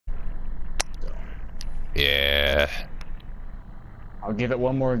Yeah. I'll give it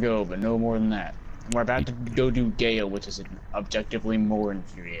one more go, but no more than that. And we're about to go do Gale, which is an objectively more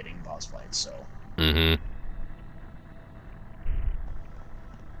infuriating boss fight, so... Mm-hmm.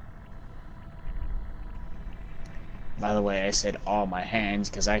 By the way, I said all my hands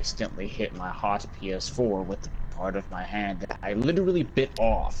because I accidentally hit my hot PS4 with the part of my hand that I literally bit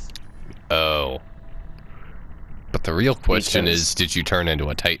off. Oh. But the real question Because... is, did you turn into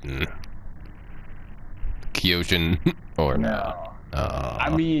a Titan? Kyojin or no? No. I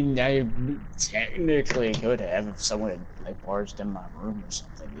mean, I technically could have if someone had, like, barged in my room or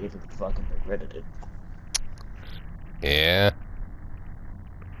something. They would fucking regretted it. Yeah.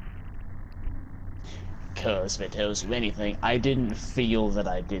 Because if it tells you anything, I didn't feel that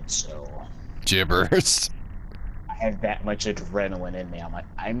I did so. Gibbers. I had that much adrenaline in me. I'm like,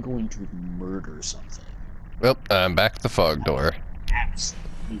 I'm going to murder something. Well, I'm back at the fog door.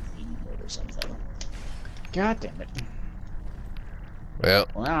 Absolutely murder something. God damn it. Well,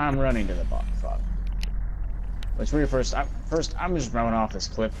 Now I'm running to the fog. Let's read first. I'm just running off this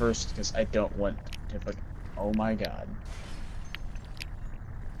cliff first because I don't want to fucking. Oh my god.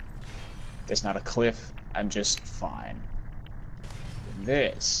 It's not a cliff. I'm just fine.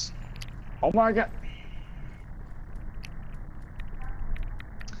 This. Oh my god.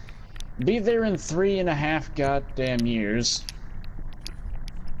 Be there in 3.5 goddamn years.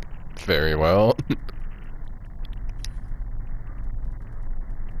 very well.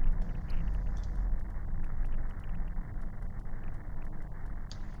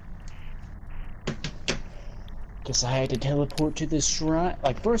 Because I had to teleport to this shrine.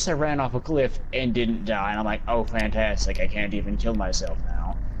 Like, first I ran off a cliff and didn't die, and I'm like, oh, fantastic, I can't even kill myself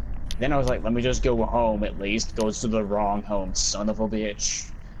now. Then I was like, let me just go home at least. Goes to the wrong home, son of a bitch.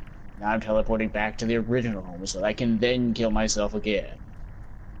 Now I'm teleporting back to the original home so I can then kill myself again.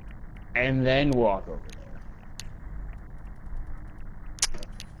 And then walk over there.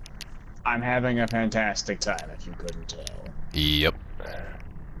 I'm having a fantastic time, if you couldn't tell. Yep.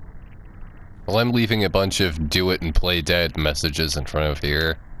 Well, I'm leaving a bunch of do it and play dead messages in front of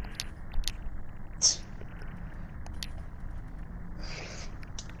here.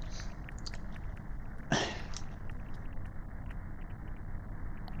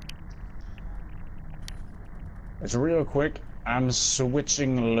 It's real quick, I'm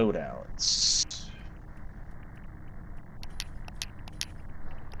switching loadouts.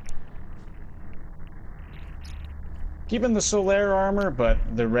 Keeping the Solaire armor, but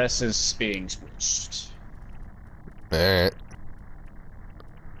the rest is being switched. Alright.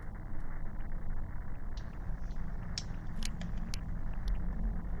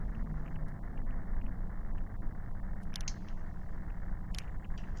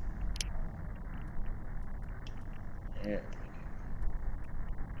 Yeah.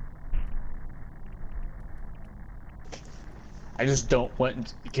 I just don't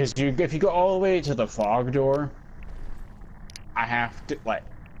want, because if you go all the way to the fog door, I have to, like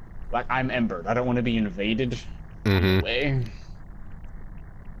I'm embered. I don't want to be invaded on the way.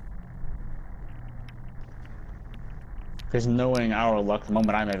 Because knowing our luck, the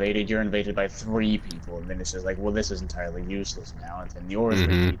moment I'm invaded, you're invaded by 3 people, and then it's just like, well, this is entirely useless now. And then your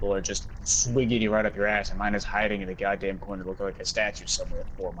 3 people are just swiggity right up your ass, and mine is hiding in a goddamn corner, looking like a statue somewhere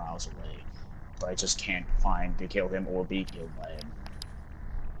 4 miles away. So I just can't find to kill him or be killed by him.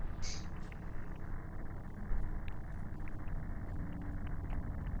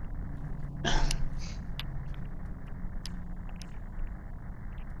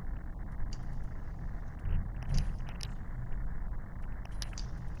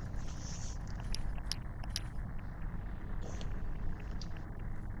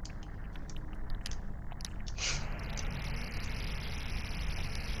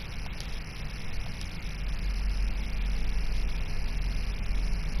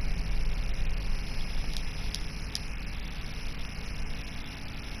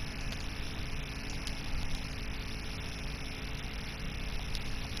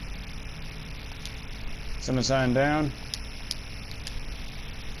 Someone sign down.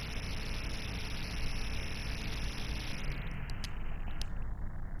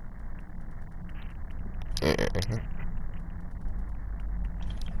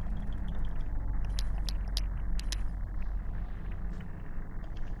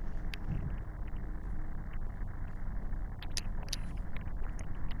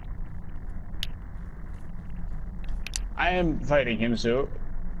 I am fighting him, so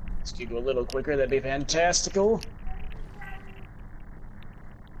let's go a little quicker. That'd be fantastical.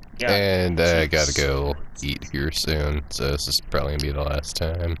 Yeah. And I gotta go eat here soon, so this is probably gonna be the last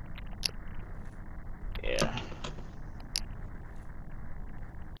time. Yeah.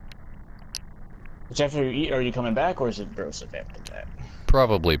 Which after you eat, are you coming back, or is it Broseph after that?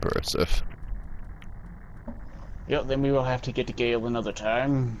 Probably Broseph. Yep, then we will have to get to Gale another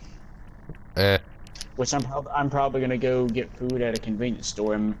time. Eh. Which I'm probably gonna go get food at a convenience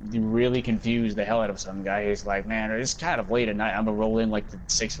store and really confuse the hell out of some guy. He's like, man, it's kind of late at night. I'm gonna roll in like the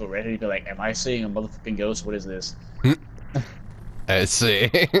 6 foot red and be like, am I seeing a motherfucking ghost? What is this? I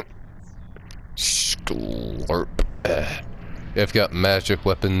see. Slurp. I've got magic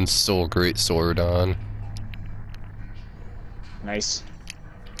weapons, soul great sword on. Nice.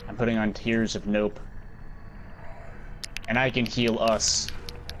 I'm putting on Tears of Nope. And I can heal us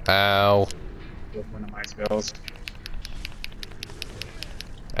Ow. with one of my spells.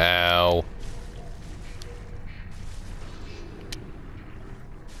 Ow.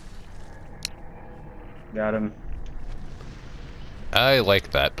 Got him. I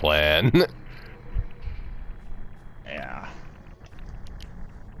like that plan. Yeah.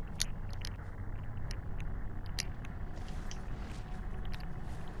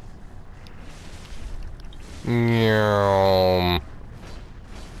 Nyam.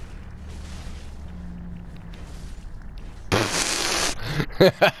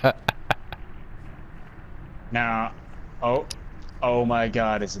 Now, oh my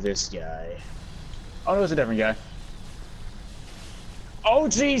God, it's this guy. Oh no, it's a different guy. Oh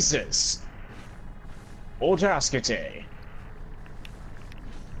Jesus! Otaskate.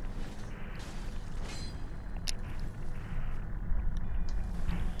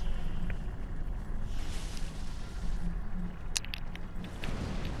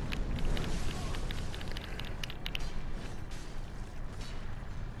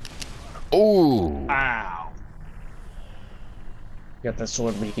 Ooh. Ow. Got the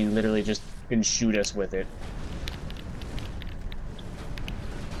sword where he can literally just shoot us with it.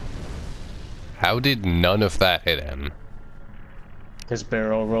 How did none of that hit him? Because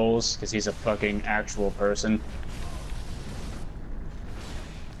barrel rolls, because he's a fucking actual person.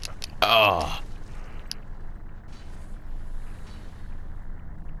 Ah.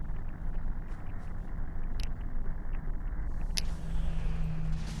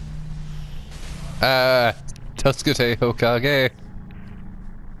 Tuskate Hokage.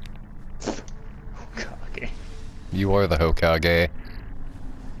 Hokage. You are the Hokage.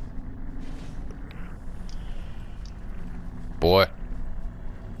 Boy.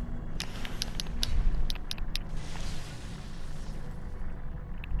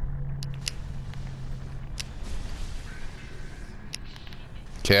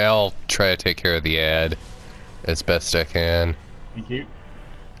 Okay, I'll try to take care of the ad as best I can. Thank you.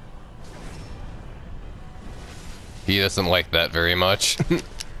 He doesn't like that very much.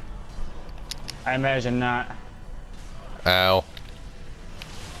 I imagine not. Ow.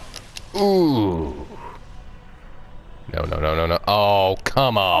 Ooh. No, no, no, no, no. Oh,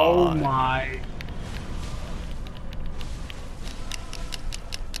 come Oh on. my.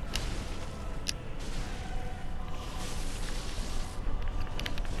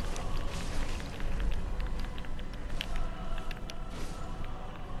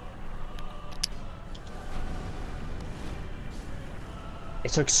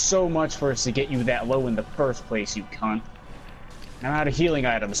 It took so much for us to get you that low in the first place, you cunt. I'm out of healing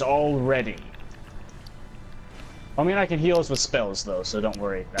items already. I mean, I can heal us with spells, though, so don't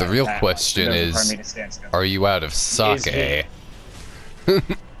worry. The real question is, are you out of sake?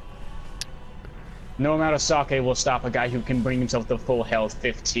 No amount of sake will stop a guy who can bring himself to full health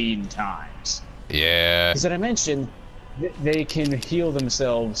 15 times. Yeah. Because, as I mentioned, they can heal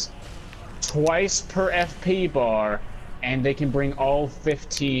themselves twice per FP bar, and they can bring all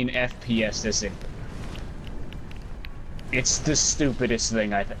 15 FPS this in. It's the stupidest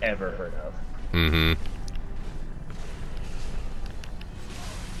thing I've ever heard of. Mm-hmm.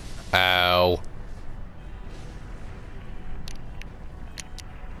 Ow.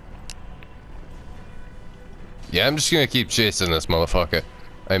 Yeah, I'm just gonna keep chasing this motherfucker.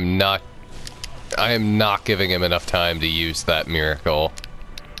 I am not giving him enough time to use that miracle.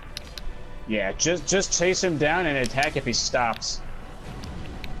 Yeah, just chase him down and attack if he stops.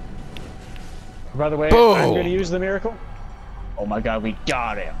 By the way, Boom. I'm gonna use the miracle. Oh my God, we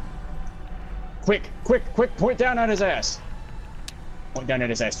got him. Quick, quick, quick, point down on his ass. Point down at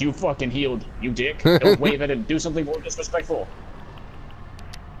his ass. You fucking healed, you dick. Don't wave at him. Do something more disrespectful.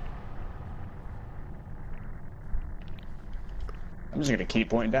 I'm just gonna keep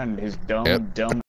pointing down at his dumb